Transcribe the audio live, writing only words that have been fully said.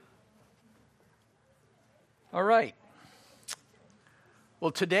All right.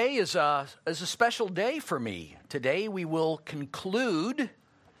 Well, today is a special day for me. Today we will conclude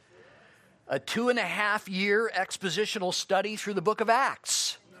a 2.5-year expositional study through the book of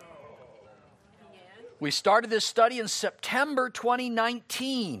Acts. We started this study in September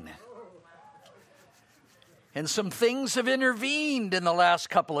 2019. And some things have intervened in the last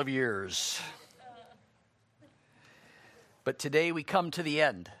couple of years. But today we come to the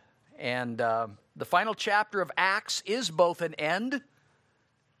end. And the final chapter of Acts is both an end,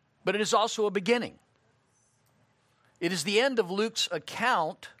 but it is also a beginning. It is the end of Luke's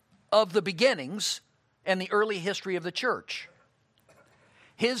account of the beginnings and the early history of the church.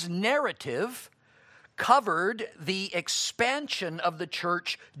 His narrative covered the expansion of the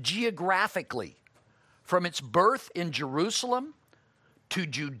church geographically, from its birth in Jerusalem to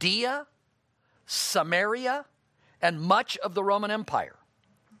Judea, Samaria, and much of the Roman Empire.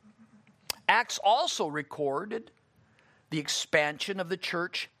 Acts also recorded the expansion of the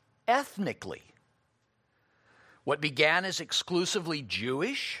church ethnically. What began as exclusively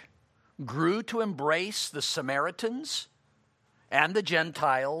Jewish grew to embrace the Samaritans and the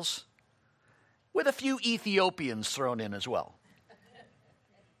Gentiles, with a few Ethiopians thrown in as well.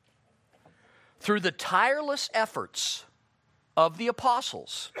 Through the tireless efforts of the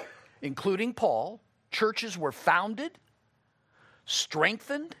apostles, including Paul, churches were founded,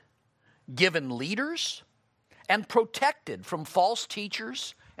 strengthened, given leaders, and protected from false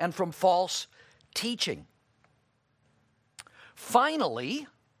teachers and from false teaching. Finally,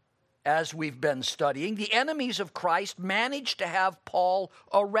 as we've been studying, the enemies of Christ managed to have Paul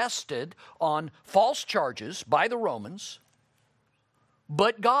arrested on false charges by the Romans,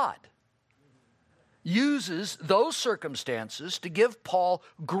 but God uses those circumstances to give Paul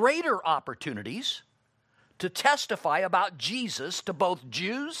greater opportunities to testify about Jesus to both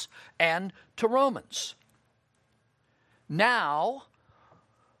Jews and to Romans. Now,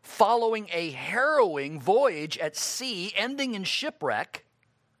 following a harrowing voyage at sea ending in shipwreck,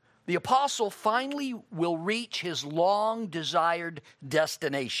 the apostle finally will reach his long-desired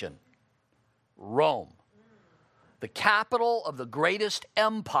destination, Rome, the capital of the greatest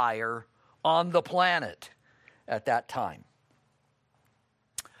empire on the planet at that time.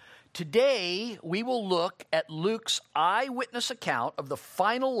 Today, we will look at Luke's eyewitness account of the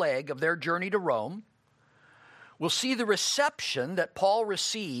final leg of their journey to Rome. We'll see the reception that Paul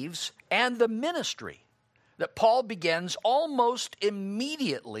receives and the ministry that Paul begins almost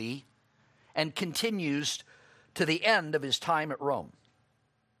immediately and continues to the end of his time at Rome.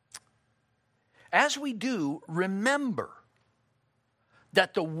 As we do, remember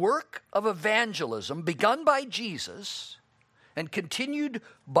that the work of evangelism begun by Jesus and continued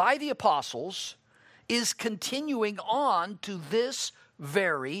by the apostles is continuing on to this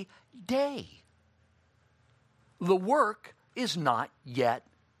very day. The work is not yet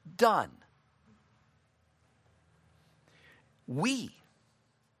done. We,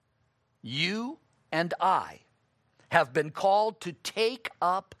 you and I, have been called to take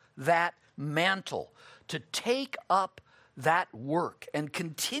up that mantle, to take up that work and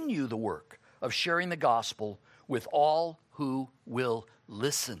continue the work of sharing the gospel with all who will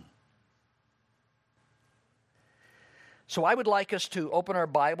listen. So I would like us to open our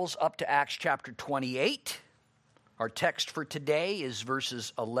Bibles up to Acts chapter 28. Our text for today is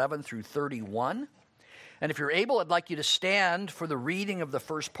verses 11 through 31. And if you're able, I'd like you to stand for the reading of the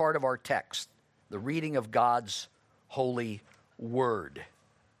first part of our text, the reading of God's holy word.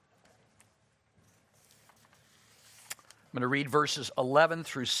 I'm going to read verses 11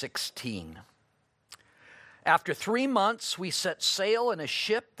 through 16. After 3 months, we set sail in a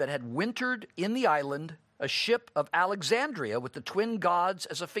ship that had wintered in the island, a ship of Alexandria with the twin gods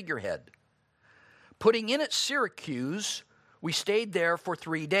as a figurehead. Putting in at Syracuse, we stayed there for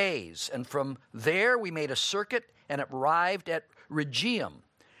 3 days, and from there we made a circuit and arrived at Rhegium.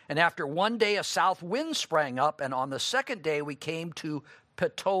 And after 1 day, a south wind sprang up, and on the second day we came to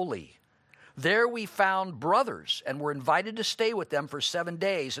Puteoli. There we found brothers and were invited to stay with them for 7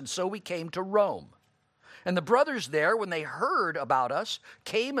 days, and so we came to Rome. And the brothers there, when they heard about us,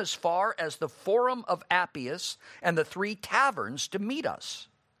 came as far as the Forum of Appius and the 3 taverns to meet us.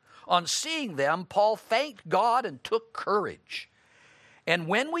 On seeing them, Paul thanked God and took courage. And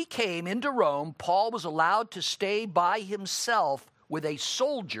when we came into Rome, Paul was allowed to stay by himself with a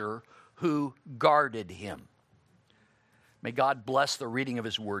soldier who guarded him. May God bless the reading of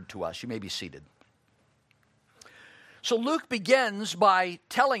his word to us. You may be seated. So Luke begins by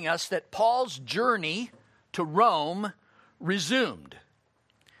telling us that Paul's journey to Rome resumed.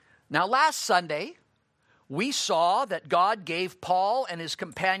 Now, last Sunday, we saw that God gave Paul and his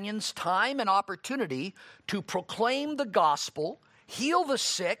companions time and opportunity to proclaim the gospel, heal the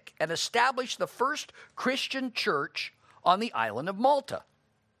sick, and establish the first Christian church on the island of Malta.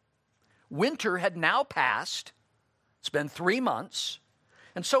 Winter had now passed. It's been 3 months.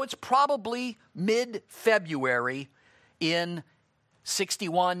 And so it's probably mid-February in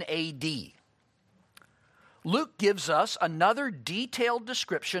 61 AD. Luke gives us another detailed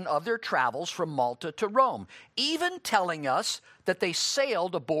description of their travels from Malta to Rome, even telling us that they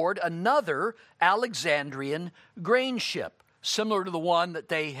sailed aboard another Alexandrian grain ship, similar to the one that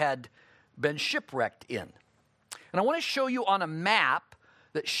they had been shipwrecked in. And I want to show you on a map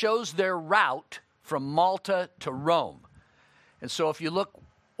that shows their route from Malta to Rome. And so if you look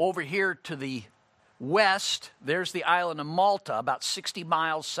over here to the west, there's the island of Malta, about 60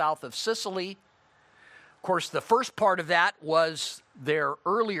 miles south of Sicily. Of course, the first part of that was their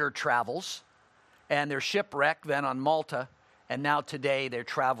earlier travels and their shipwreck then on Malta, and now today they're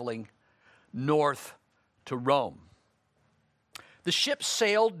traveling north to Rome. The ship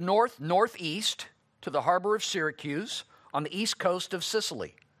sailed northeast to the harbor of Syracuse on the east coast of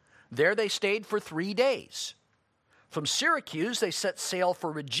Sicily. There they stayed for 3 days. From Syracuse, they set sail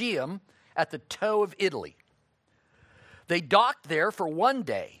for Rhegium at the toe of Italy. They docked there for 1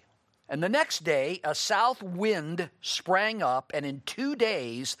 day. And the next day, a south wind sprang up, and in 2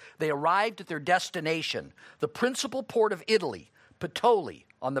 days, they arrived at their destination, the principal port of Italy, Puteoli,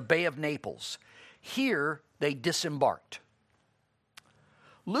 on the Bay of Naples. Here, they disembarked.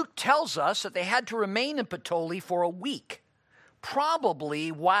 Luke tells us that they had to remain in Puteoli for a week,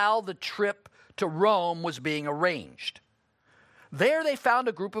 probably while the trip to Rome was being arranged. There they found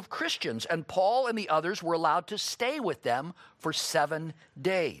a group of Christians, and Paul and the others were allowed to stay with them for 7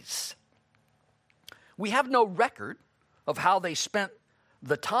 days. We have no record of how they spent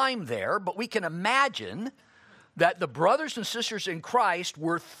the time there, but we can imagine that the brothers and sisters in Christ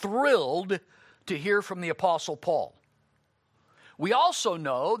were thrilled to hear from the Apostle Paul. We also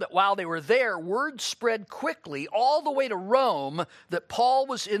know that while they were there, word spread quickly all the way to Rome that Paul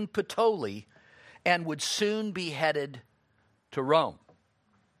was in Puteoli and would soon be headed to Rome.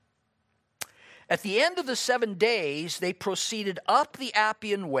 At the end of the 7 days, they proceeded up the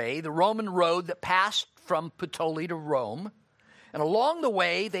Appian Way, the Roman road that passed from Puteoli to Rome. And along the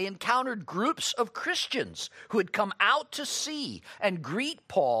way, they encountered groups of Christians who had come out to see and greet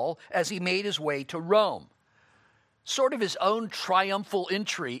Paul as he made his way to Rome. Sort of his own triumphal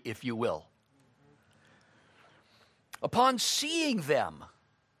entry, if you will. Upon seeing them,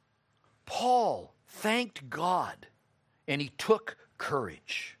 Paul thanked God and he took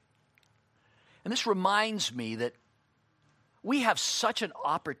courage. And this reminds me that we have such an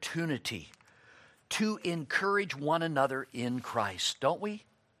opportunity to encourage one another in Christ, don't we?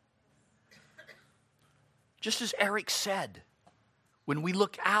 Just as Eric said, when we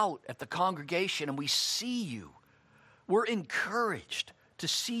look out at the congregation and we see you, we're encouraged to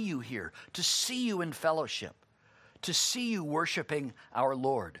see you here, to see you in fellowship, to see you worshiping our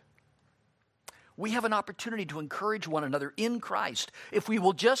Lord. We have an opportunity to encourage one another in Christ if we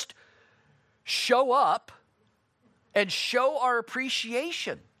will just show up and show our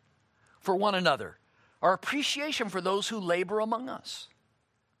appreciation for one another, our appreciation for those who labor among us.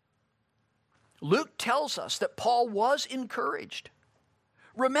 Luke tells us that Paul was encouraged.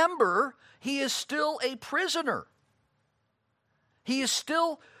 Remember, he is still a prisoner. He is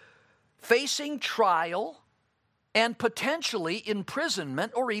still facing trial and potentially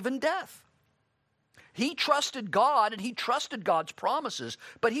imprisonment or even death. He trusted God and he trusted God's promises,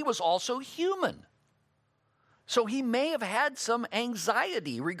 but he was also human. So he may have had some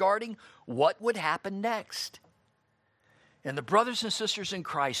anxiety regarding what would happen next. And the brothers and sisters in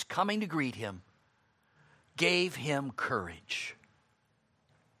Christ coming to greet him gave him courage.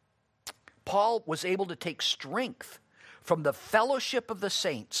 Paul was able to take strength from the fellowship of the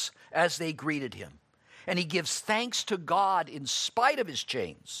saints as they greeted him. And he gives thanks to God in spite of his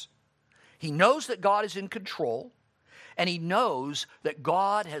chains. He knows that God is in control, and he knows that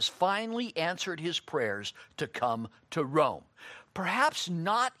God has finally answered his prayers to come to Rome. Perhaps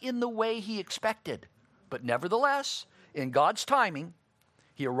not in the way he expected, but nevertheless, in God's timing,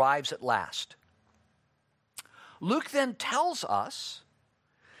 he arrives at last. Luke then tells us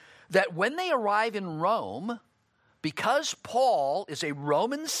that when they arrive in Rome, because Paul is a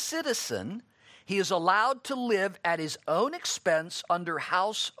Roman citizen, he is allowed to live at his own expense under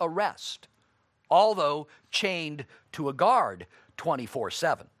house arrest, although chained to a guard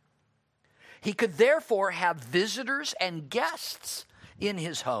 24/7. He could therefore have visitors and guests in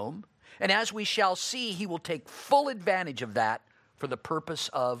his home, and as we shall see, he will take full advantage of that for the purpose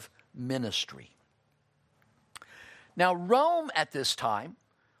of ministry. Now, Rome at this time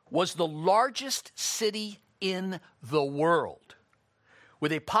was the largest city in the world,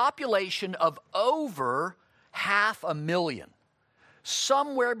 with a population of over 500,000,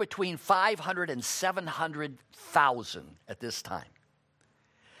 somewhere between 500 and 700,000 at this time.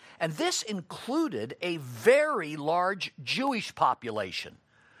 And this included a very large Jewish population.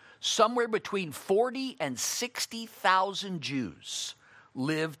 Somewhere between 40 and 60,000 Jews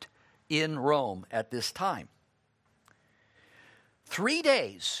lived in Rome at this time. 3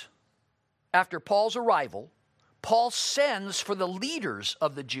 days after Paul's arrival, Paul sends for the leaders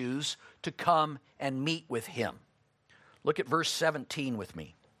of the Jews to come and meet with him. Look at verse 17 with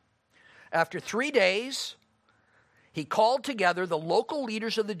me. After 3 days, he called together the local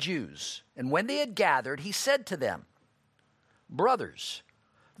leaders of the Jews, and when they had gathered, he said to them, "Brothers,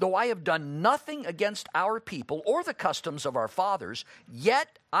 though I have done nothing against our people or the customs of our fathers,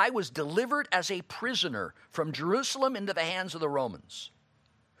 yet I was delivered as a prisoner from Jerusalem into the hands of the Romans.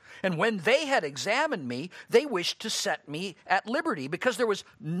 And when they had examined me, they wished to set me at liberty because there was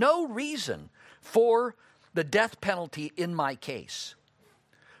no reason for the death penalty in my case.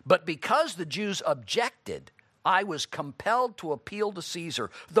 But because the Jews objected, I was compelled to appeal to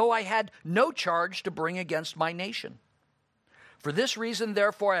Caesar, though I had no charge to bring against my nation. For this reason,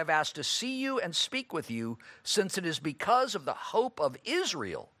 therefore, I have asked to see you and speak with you, since it is because of the hope of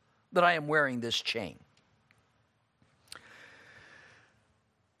Israel that I am wearing this chain."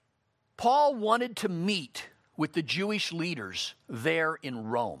 Paul wanted to meet with the Jewish leaders there in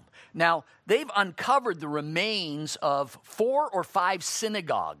Rome. Now, they've uncovered the remains of 4 or 5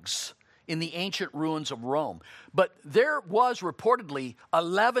 synagogues in the ancient ruins of Rome. But there was reportedly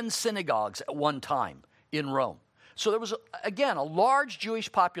 11 synagogues at one time in Rome. So there was, again, a large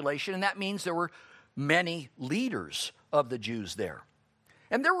Jewish population, and that means there were many leaders of the Jews there.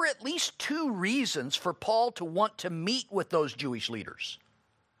 And there were at least 2 reasons for Paul to want to meet with those Jewish leaders.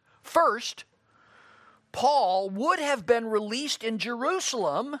 First, Paul would have been released in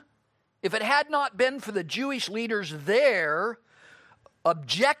Jerusalem if it had not been for the Jewish leaders there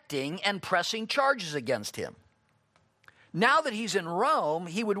objecting and pressing charges against him. Now that he's in Rome,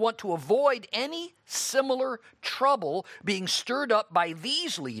 he would want to avoid any similar trouble being stirred up by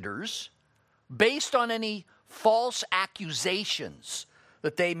these leaders based on any false accusations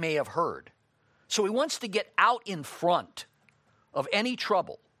that they may have heard. So he wants to get out in front of any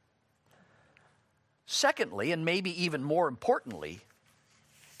trouble. Secondly, and maybe even more importantly,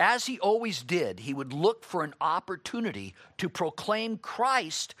 as he always did, he would look for an opportunity to proclaim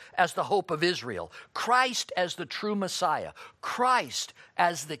Christ as the hope of Israel, Christ as the true Messiah, Christ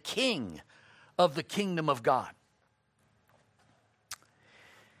as the King of the kingdom of God.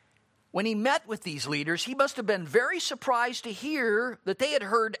 When he met with these leaders, he must have been very surprised to hear that they had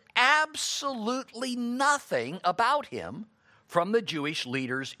heard absolutely nothing about him from the Jewish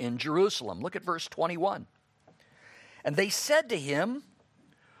leaders in Jerusalem. Look at verse 21. And they said to him,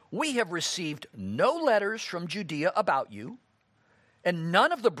 "We have received no letters from Judea about you, and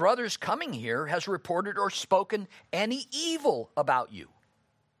none of the brothers coming here has reported or spoken any evil about you.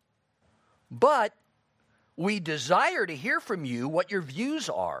 But we desire to hear from you what your views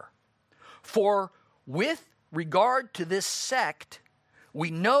are. For with regard to this sect,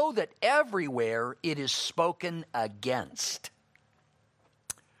 we know that everywhere it is spoken against."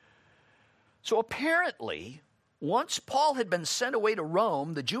 So apparently, once Paul had been sent away to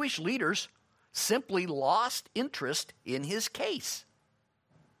Rome, the Jewish leaders simply lost interest in his case.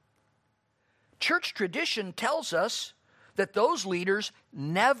 Church tradition tells us that those leaders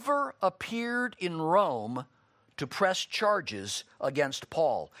never appeared in Rome to press charges against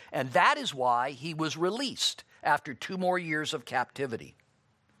Paul, and that is why he was released after 2 more years of captivity.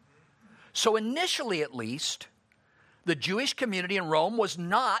 So initially, at least, the Jewish community in Rome was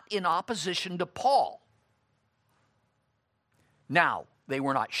not in opposition to Paul. Now, they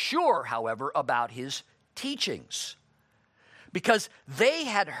were not sure, however, about his teachings, because they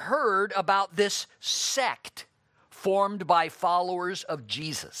had heard about this sect formed by followers of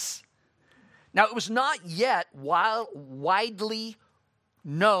Jesus. Now, it was not yet widely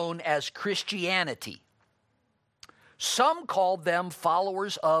known as Christianity. Some called them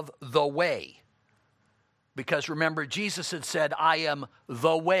followers of the way, because remember, Jesus had said, "I am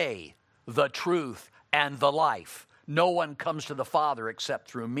the way, the truth, and the life. No one comes to the Father except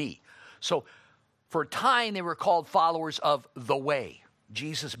through me." So for a time, they were called followers of the way,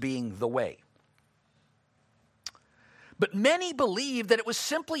 Jesus being the way. But many believed that it was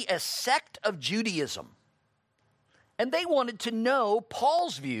simply a sect of Judaism, and they wanted to know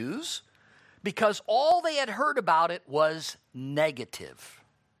Paul's views because all they had heard about it was negative.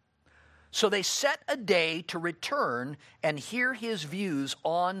 So they set a day to return and hear his views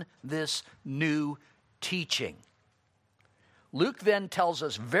on this new teaching. Luke then tells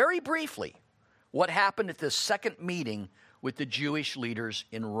us very briefly what happened at this second meeting with the Jewish leaders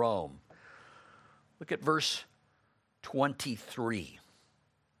in Rome. Look at verse 23.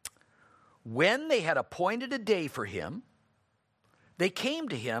 When they had appointed a day for him, they came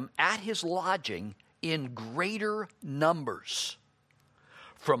to him at his lodging in greater numbers.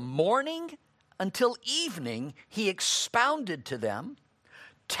 From morning until evening, he expounded to them,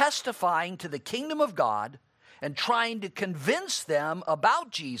 testifying to the kingdom of God and trying to convince them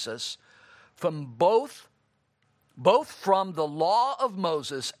about Jesus from both from the law of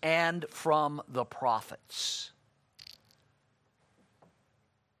Moses and from the prophets.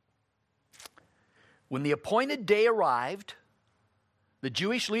 When the appointed day arrived, the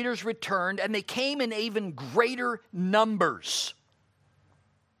Jewish leaders returned, and they came in even greater numbers.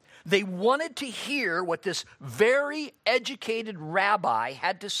 They wanted to hear what this very educated rabbi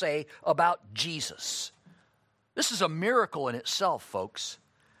had to say about Jesus. This is a miracle in itself, folks.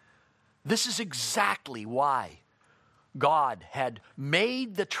 This is exactly why God had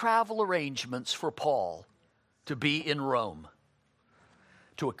made the travel arrangements for Paul to be in Rome,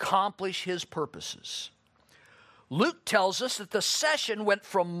 to accomplish his purposes. Luke tells us that the session went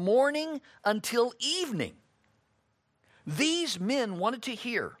from morning until evening. These men wanted to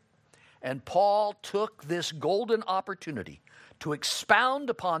hear, and Paul took this golden opportunity to expound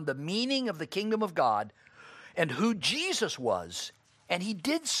upon the meaning of the kingdom of God and who Jesus was, and he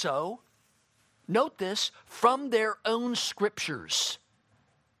did so, note this, from their own scriptures.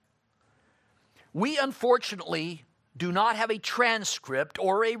 We unfortunately do not have a transcript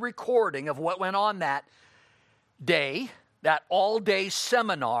or a recording of what went on that day, that all-day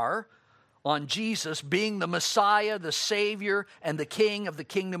seminar on Jesus being the Messiah, the Savior, and the King of the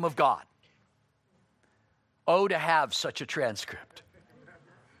kingdom of God. Oh, to have such a transcript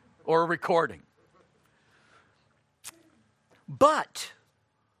or a recording. But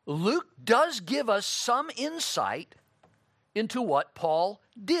Luke does give us some insight into what Paul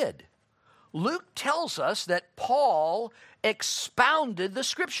did. Luke tells us that Paul expounded the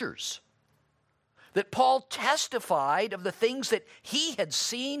scriptures, that Paul testified of the things that he had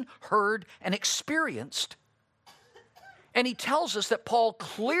seen, heard, and experienced. And he tells us that Paul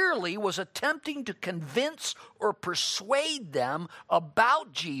clearly was attempting to convince or persuade them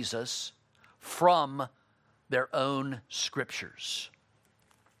about Jesus from their own scriptures.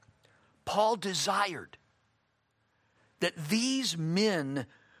 Paul desired that these men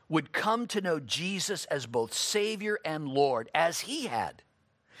would come to know Jesus as both Savior and Lord, as he had,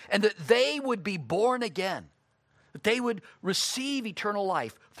 and that they would be born again, that they would receive eternal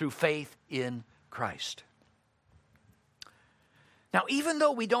life through faith in Christ. Now, even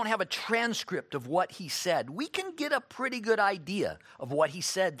though we don't have a transcript of what he said, we can get a pretty good idea of what he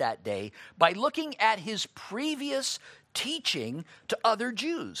said that day by looking at his previous teaching to other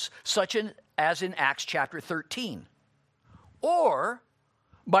Jews, such as in Acts chapter 13, or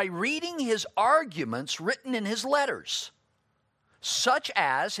by reading his arguments written in his letters, such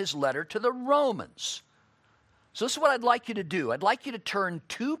as his letter to the Romans. So this is what I'd like you to do. I'd like you to turn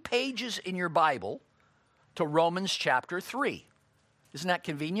 2 pages in your Bible to Romans chapter 3. Isn't that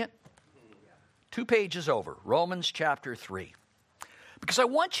convenient? 2 pages over, Romans chapter 3. Because I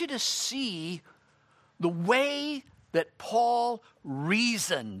want you to see the way that Paul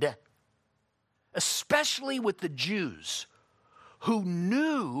reasoned, especially with the Jews who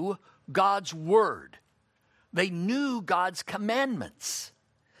knew God's word. They knew God's commandments.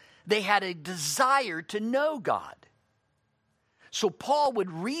 They had a desire to know God. So Paul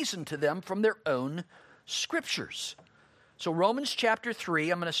would reason to them from their own scriptures. So Romans chapter 3,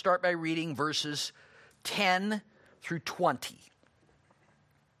 I'm going to start by reading verses 10 through 20.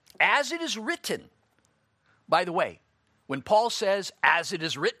 As it is written, by the way, when Paul says, as it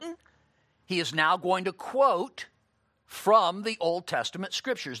is written, he is now going to quote from the Old Testament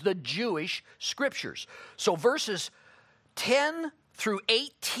scriptures, the Jewish scriptures. So verses 10 through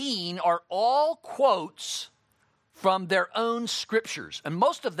 18 are all quotes from their own scriptures, and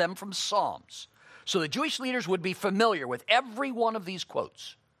most of them from Psalms. So the Jewish leaders would be familiar with every one of these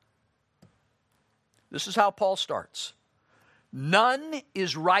quotes. This is how Paul starts. None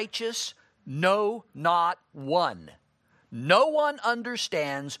is righteous, no, not one. No one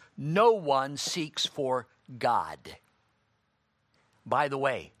understands, no one seeks for God. By the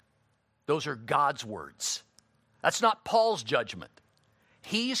way, those are God's words. That's not Paul's judgment.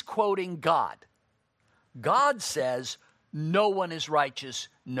 He's quoting God. God says, no one is righteous,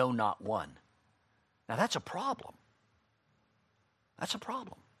 no, not one. Now that's a problem. That's a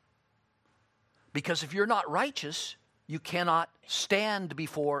problem. Because if you're not righteous, you cannot stand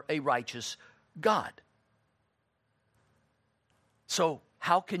before a righteous God. So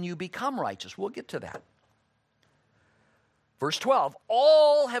how can you become righteous? We'll get to that. Verse 12,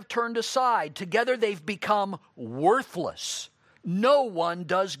 all have turned aside. Together they've become worthless. No one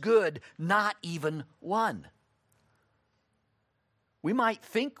does good, not even one. We might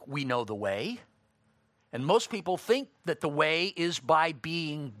think we know the way, and most people think that the way is by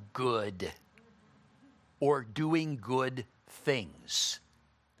being good or doing good things.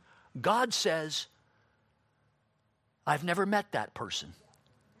 God says, I've never met that person.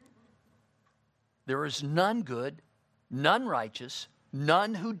 There is none good, none righteous,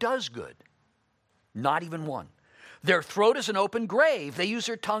 none who does good. Not even one. Their throat is an open grave. They use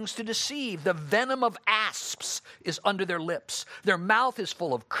their tongues to deceive. The venom of asps is under their lips. Their mouth is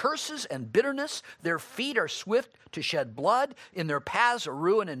full of curses and bitterness. Their feet are swift to shed blood. In their paths are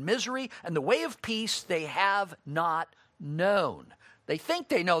ruin and misery. And the way of peace they have not known. They think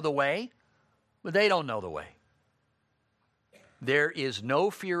they know the way, but they don't know the way. There is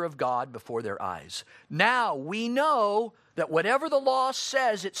no fear of God before their eyes. Now we know that whatever the law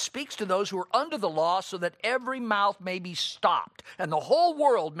says, it speaks to those who are under the law so that every mouth may be stopped and the whole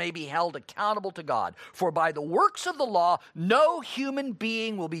world may be held accountable to God. For by the works of the law, no human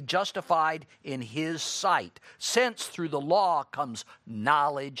being will be justified in his sight, since through the law comes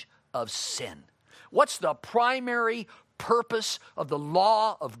knowledge of sin. What's the primary purpose of the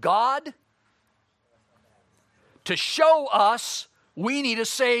law of God? To show us we need a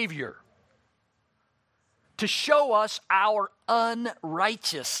Savior. To show us our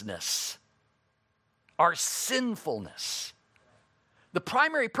unrighteousness, our sinfulness. The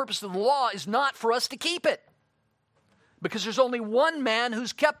primary purpose of the law is not for us to keep it, because there's only one man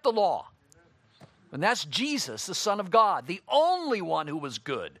who's kept the law, and that's Jesus, the Son of God, the only one who was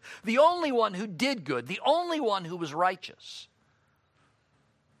good, the only one who did good, the only one who was righteous.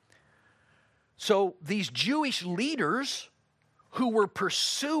 So these Jewish leaders who were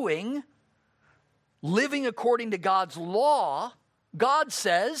pursuing living according to God's law, God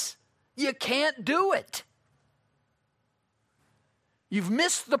says, you can't do it. You've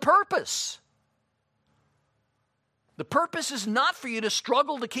missed the purpose. The purpose is not for you to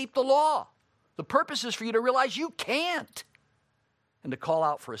struggle to keep the law. The purpose is for you to realize you can't and to call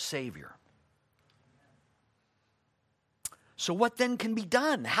out for a Savior. So what then can be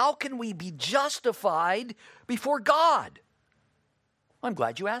done? How can we be justified before God? I'm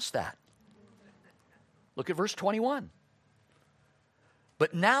glad you asked that. Look at verse 21.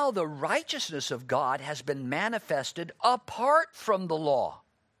 But now the righteousness of God has been manifested apart from the law,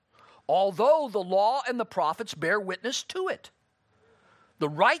 although the law and the prophets bear witness to it. The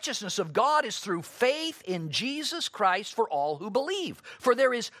righteousness of God is through faith in Jesus Christ for all who believe. For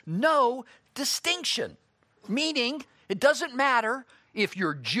there is no distinction, meaning it doesn't matter if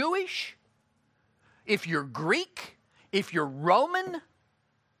you're Jewish, if you're Greek, if you're Roman,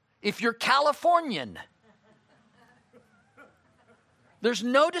 if you're Californian. There's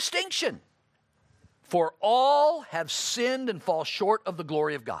no distinction. For all have sinned and fall short of the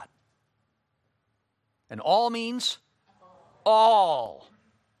glory of God. And all means all,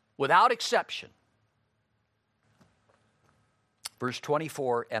 without exception. Verse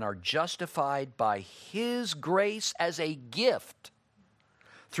 24, and are justified by His grace as a gift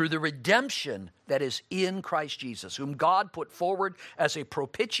through the redemption that is in Christ Jesus, whom God put forward as a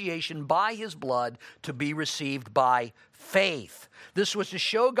propitiation by His blood to be received by faith. This was to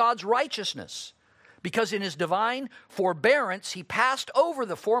show God's righteousness, because in His divine forbearance He passed over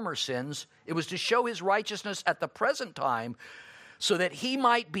the former sins. It was to show His righteousness at the present time, so that He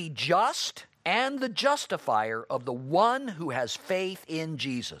might be just and the justifier of the one who has faith in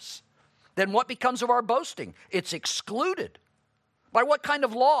Jesus. Then what becomes of our boasting? It's excluded. By what kind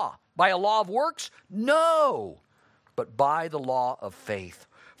of law? By a law of works? No, but by the law of faith.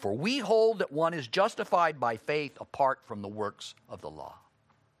 For we hold that one is justified by faith apart from the works of the law.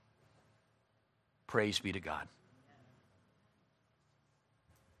 Praise be to God.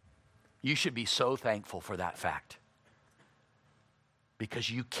 You should be so thankful for that fact, because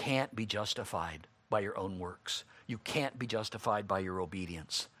you can't be justified by your own works. You can't be justified by your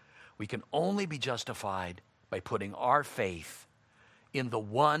obedience. We can only be justified by putting our faith in the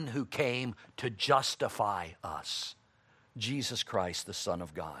one who came to justify us, Jesus Christ, the Son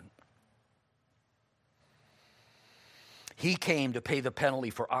of God. He came to pay the penalty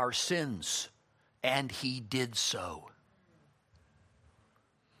for our sins, and He did so.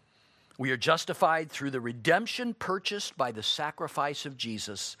 We are justified through the redemption purchased by the sacrifice of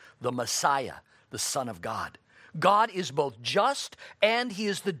Jesus, the Messiah, the Son of God. God is both just and he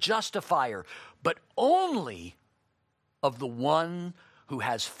is the justifier, but only of the one who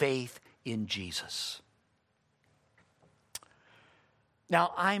has faith in Jesus.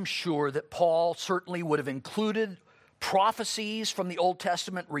 Now, I'm sure that Paul certainly would have included prophecies from the Old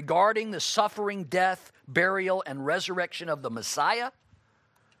Testament regarding the suffering, death, burial, and resurrection of the Messiah.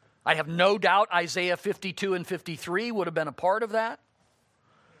 I have no doubt Isaiah 52 and 53 would have been a part of that.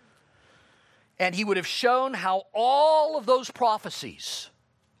 And he would have shown how all of those prophecies,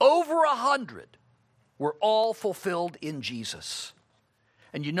 over 100, were all fulfilled in Jesus.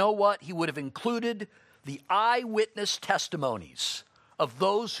 And you know what? He would have included the eyewitness testimonies of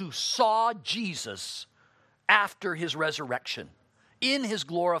those who saw Jesus after his resurrection in his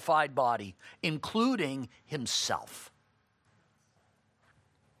glorified body, including himself.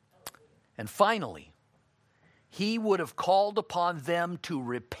 And finally, he would have called upon them to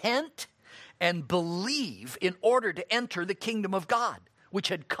repent and believe in order to enter the kingdom of God, which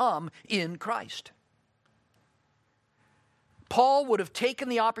had come in Christ. Paul would have taken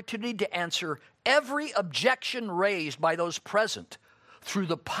the opportunity to answer every objection raised by those present through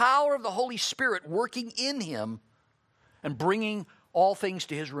the power of the Holy Spirit working in him and bringing all things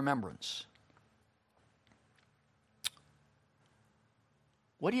to his remembrance.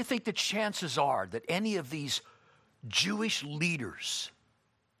 What do you think the chances are that any of these Jewish leaders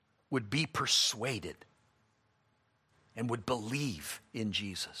would be persuaded and would believe in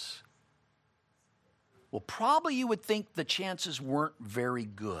Jesus? Well, probably you would think the chances weren't very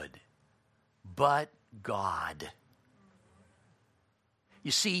good, but God.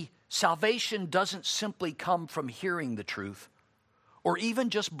 You see, salvation doesn't simply come from hearing the truth or even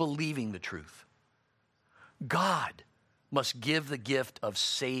just believing the truth. God must give the gift of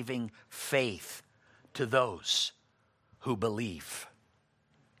saving faith to those who believe.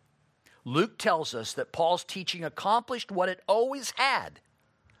 Luke tells us that Paul's teaching accomplished what it always had.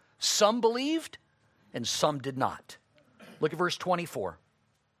 Some believed and some did not. Look at verse 24.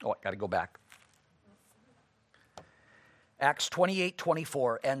 Oh, I got to go back. Acts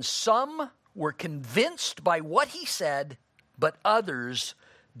 28:24. And some were convinced by what he said, but others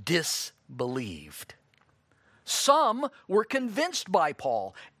disbelieved. Some were convinced by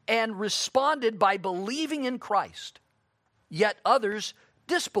Paul and responded by believing in Christ. Yet others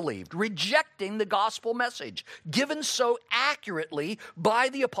disbelieved, rejecting the gospel message given so accurately by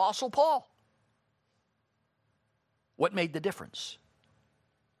the Apostle Paul. What made the difference?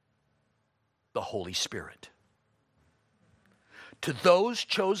 The Holy Spirit. To those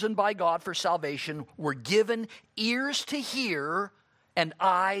chosen by God for salvation were given ears to hear and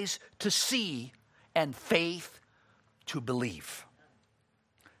eyes to see and faith to believe.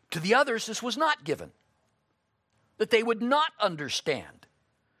 To the others, this was not given, that they would not understand.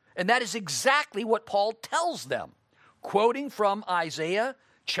 And that is exactly what Paul tells them, quoting from Isaiah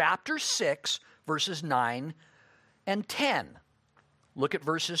chapter 6, verses 9 and 10. Look at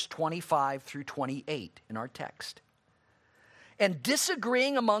verses 25 through 28 in our text. And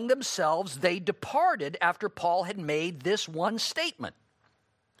disagreeing among themselves, they departed after Paul had made this one statement.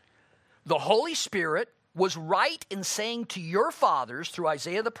 The Holy Spirit was right in saying to your fathers through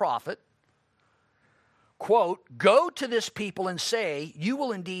Isaiah the prophet, quote, go to this people and say, you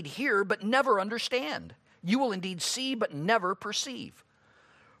will indeed hear but never understand. You will indeed see but never perceive.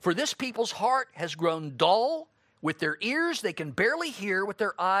 For this people's heart has grown dull. With their ears they can barely hear, with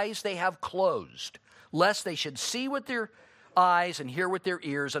their eyes they have closed, lest they should see with their eyes and hear with their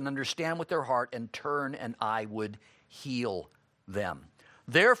ears and understand with their heart and turn and I would heal them.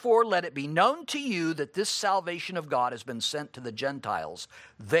 Therefore, let it be known to you that this salvation of God has been sent to the Gentiles.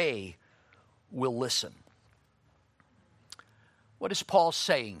 They will listen. What is Paul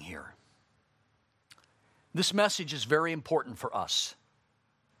saying here? This message is very important for us.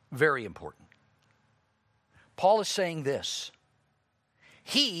 Very important. Paul is saying this.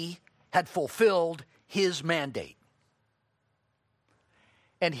 He had fulfilled his mandate.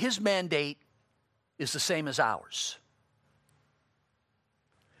 And his mandate is the same as ours.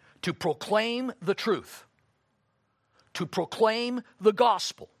 To proclaim the truth. To proclaim the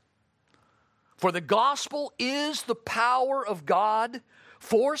gospel. For the gospel is the power of God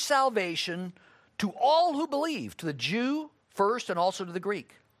for salvation to all who believe, to the Jew first and also to the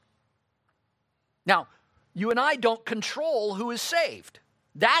Greek. Now, you and I don't control who is saved.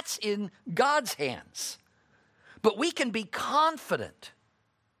 That's in God's hands. But we can be confident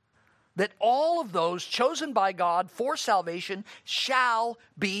that all of those chosen by God for salvation shall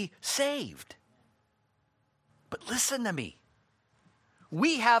be saved. But listen to me.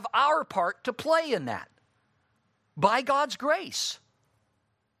 We have our part to play in that. By God's grace.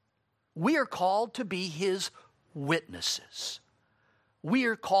 We are called to be His witnesses. We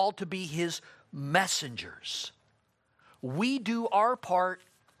are called to be his messengers. We do our part,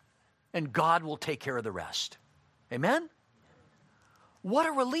 and God will take care of the rest. Amen? What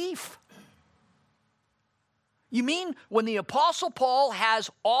a relief. You mean when the Apostle Paul has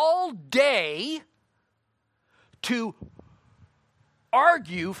all day to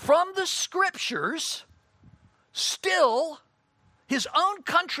argue from the Scriptures, still his own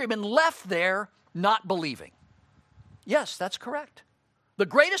countrymen left there not believing? Yes, that's correct. The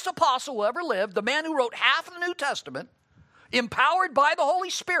greatest apostle who ever lived, the man who wrote half of the New Testament, empowered by the Holy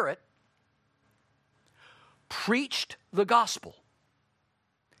Spirit, preached the gospel,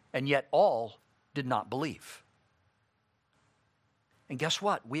 and yet all did not believe. And guess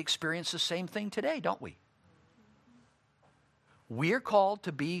what? We experience the same thing today, don't we? We're called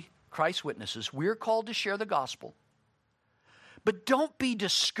to be Christ's witnesses. We're called to share the gospel. But don't be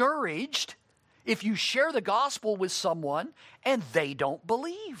discouraged if you share the gospel with someone and they don't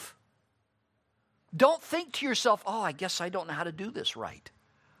believe. Don't think to yourself, oh, I guess I don't know how to do this right.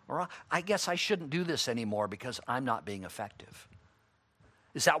 Or I guess I shouldn't do this anymore because I'm not being effective.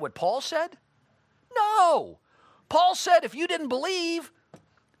 Is that what Paul said? No. Paul said if you didn't believe,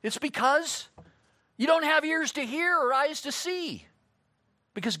 it's because you don't have ears to hear or eyes to see.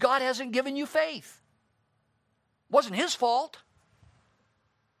 Because God hasn't given you faith. It wasn't his fault.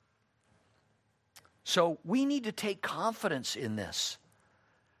 So we need to take confidence in this.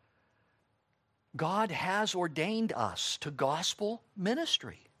 God has ordained us to gospel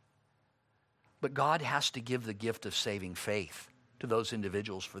ministry. But God has to give the gift of saving faith to those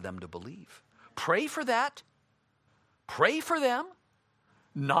individuals for them to believe. Pray for that. Pray for them.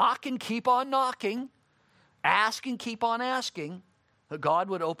 Knock and keep on knocking. Ask and keep on asking that God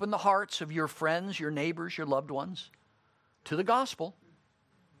would open the hearts of your friends, your neighbors, your loved ones to the gospel.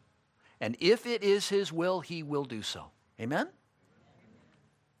 And if it is his will, he will do so. Amen?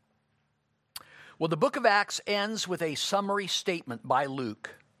 Well, the book of Acts ends with a summary statement by Luke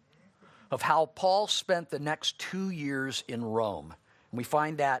of how Paul spent the next 2 years in Rome. And we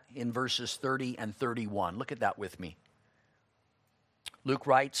find that in verses 30 and 31. Look at that with me. Luke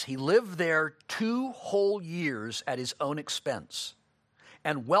writes, he lived there 2 whole years at his own expense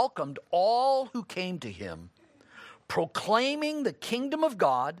and welcomed all who came to him, proclaiming the kingdom of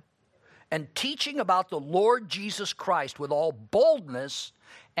God and teaching about the Lord Jesus Christ with all boldness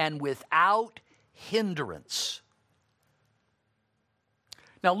and without hindrance.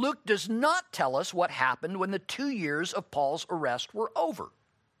 Now, Luke does not tell us what happened when the 2 years of Paul's arrest were over.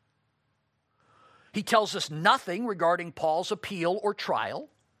 He tells us nothing regarding Paul's appeal or trial.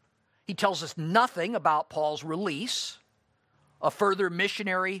 He tells us nothing about Paul's release, a further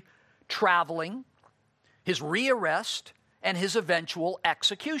missionary traveling, his rearrest, and his eventual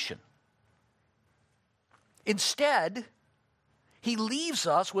execution. Instead, he leaves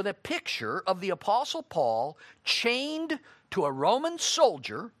us with a picture of the Apostle Paul chained to a Roman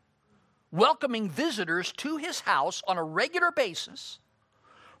soldier, welcoming visitors to his house on a regular basis,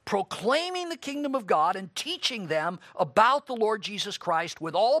 proclaiming the kingdom of God and teaching them about the Lord Jesus Christ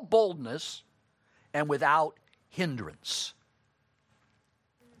with all boldness and without hindrance.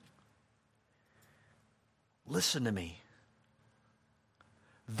 Listen to me.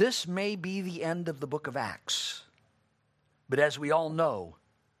 This may be the end of the book of Acts, but as we all know,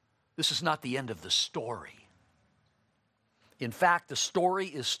 this is not the end of the story. In fact, the story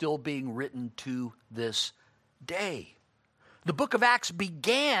is still being written to this day. The book of Acts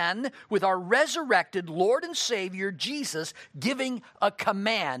began with our resurrected Lord and Savior, Jesus, giving a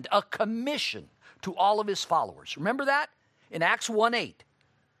command, a commission to all of his followers. Remember that? In Acts 1:8,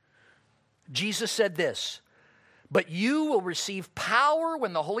 Jesus said this, but you will receive power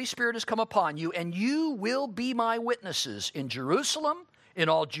when the Holy Spirit has come upon you, and you will be my witnesses in Jerusalem, in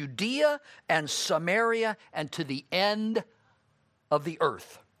all Judea and Samaria, and to the end of the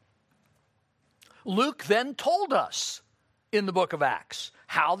earth. Luke then told us in the book of Acts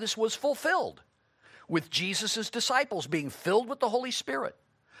how this was fulfilled, with Jesus' disciples being filled with the Holy Spirit,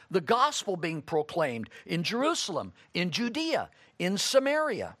 the gospel being proclaimed in Jerusalem, in Judea, in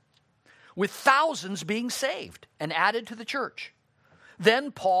Samaria, with thousands being saved and added to the church.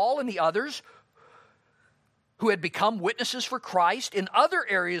 Then Paul and the others who had become witnesses for Christ in other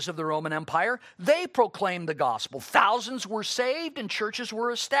areas of the Roman Empire, they proclaimed the gospel. Thousands were saved and churches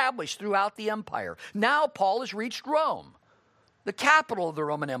were established throughout the empire. Now Paul has reached Rome, the capital of the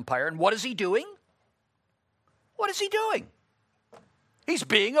Roman Empire. And what is he doing? What is he doing? He's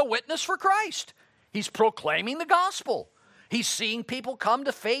being a witness for Christ. He's proclaiming the gospel. He's seeing people come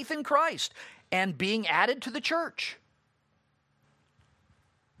to faith in Christ and being added to the church.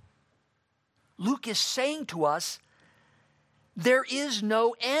 Luke is saying to us, there is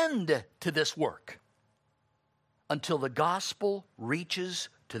no end to this work until the gospel reaches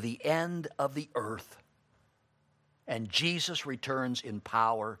to the end of the earth and Jesus returns in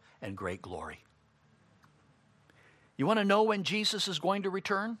power and great glory. You want to know when Jesus is going to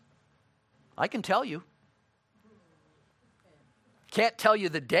return? I can tell you. Can't tell you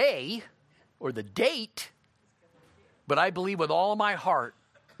the day or the date, but I believe with all my heart,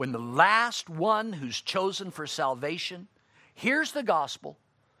 when the last one who's chosen for salvation hears the gospel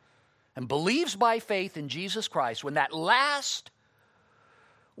and believes by faith in Jesus Christ, when that last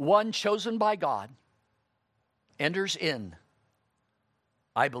one chosen by God enters in,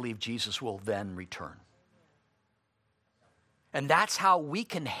 I believe Jesus will then return. And that's how we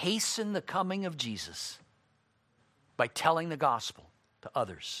can hasten the coming of Jesus, by telling the gospel to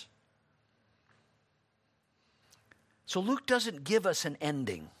others. So Luke doesn't give us an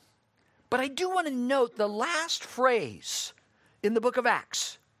ending. But I do want to note the last phrase in the book of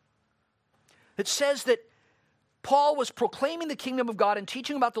Acts. It says that Paul was proclaiming the kingdom of God and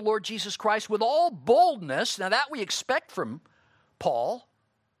teaching about the Lord Jesus Christ with all boldness. Now that we expect from Paul.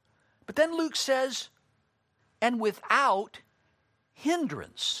 But then Luke says, and without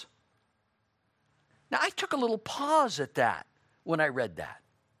hindrance. Now I took a little pause at that when I read that.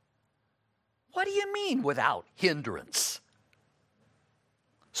 What do you mean without hindrance?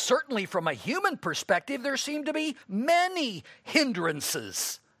 Certainly from a human perspective, there seem to be many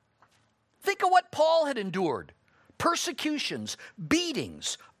hindrances. Think of what Paul had endured. Persecutions,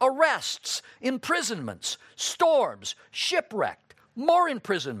 beatings, arrests, imprisonments, storms, shipwrecked, more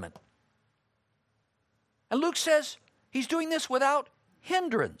imprisonment. And Luke says he's doing this without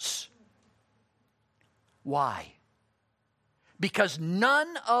hindrance. Why? Because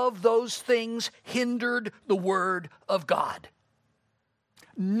none of those things hindered the word of God.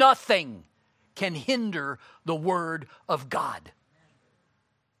 Nothing can hinder the word of God.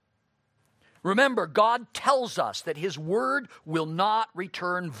 Remember, God tells us that his word will not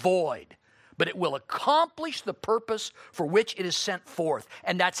return void, but it will accomplish the purpose for which it is sent forth.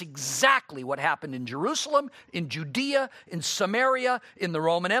 And that's exactly what happened in Jerusalem, in Judea, in Samaria, in the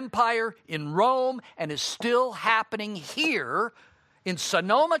Roman Empire, in Rome, and is still happening here in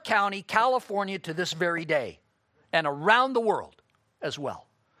Sonoma County, California, to this very day, and around the world as well.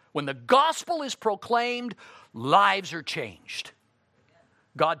 When the gospel is proclaimed, lives are changed.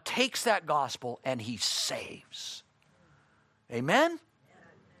 God takes that gospel and he saves. Amen?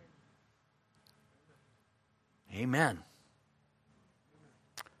 Amen.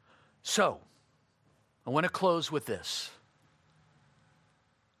 So, I want to close with this.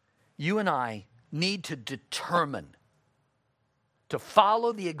 You and I need to determine to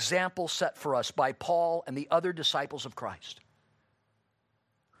follow the example set for us by Paul and the other disciples of Christ.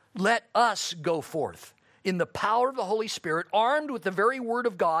 Let us go forth in the power of the Holy Spirit, armed with the very word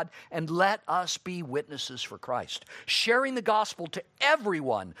of God, and let us be witnesses for Christ, sharing the gospel to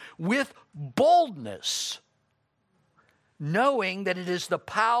everyone with boldness, knowing that it is the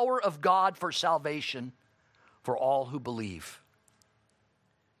power of God for salvation for all who believe.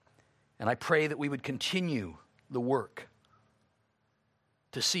 And I pray that we would continue the work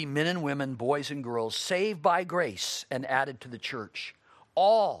to see men and women, boys and girls, saved by grace and added to the church.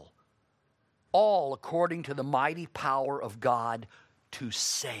 All according to the mighty power of God to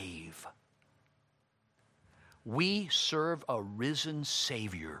save. We serve a risen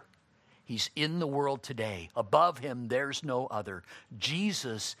Savior. He's in the world today. Above him, there's no other.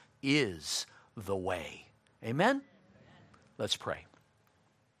 Jesus is the way. Amen? Let's pray.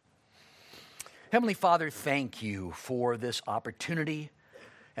 Heavenly Father, thank you for this opportunity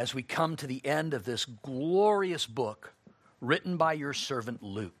as we come to the end of this glorious book written by your servant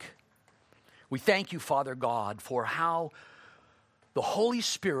Luke. We thank you, Father God, for how the Holy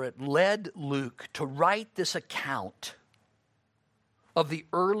Spirit led Luke to write this account of the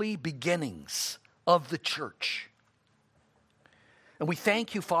early beginnings of the church. And we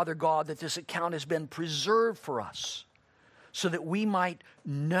thank you, Father God, that this account has been preserved for us so that we might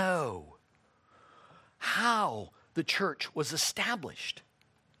know how the church was established.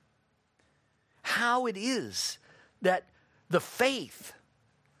 How it is that the faith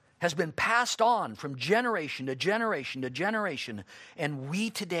has been passed on from generation to generation to generation, and we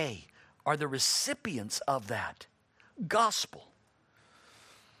today are the recipients of that gospel.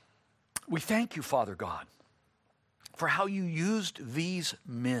 We thank you, Father God, for how you used these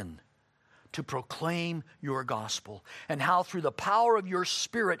men to proclaim your gospel, and how through the power of your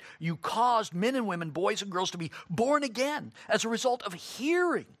Spirit you caused men and women, boys and girls to be born again as a result of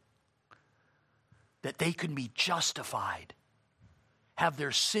hearing that they could be justified, have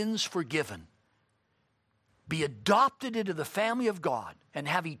their sins forgiven, be adopted into the family of God and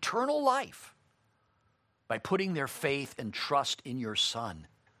have eternal life by putting their faith and trust in your Son,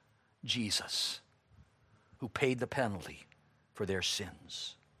 Jesus, who paid the penalty for their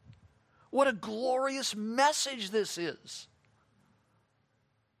sins. What a glorious message this is.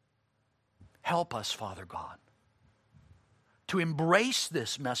 Help us, Father God, to embrace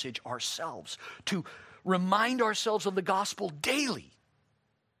this message ourselves, to remind ourselves of the gospel daily,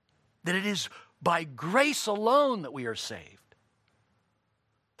 that it is by grace alone that we are saved,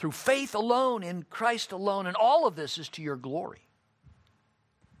 through faith alone, in Christ alone, and all of this is to your glory.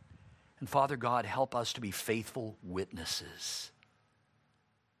 And Father God, help us to be faithful witnesses,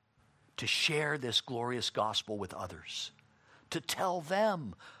 to share this glorious gospel with others, to tell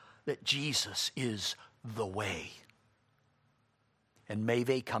them that Jesus is the way. And may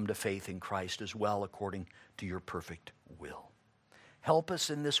they come to faith in Christ as well, according to your perfect will. Help us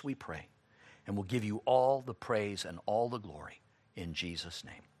in this, we pray, and we'll give you all the praise and all the glory in Jesus'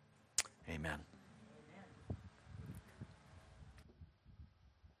 name. Amen.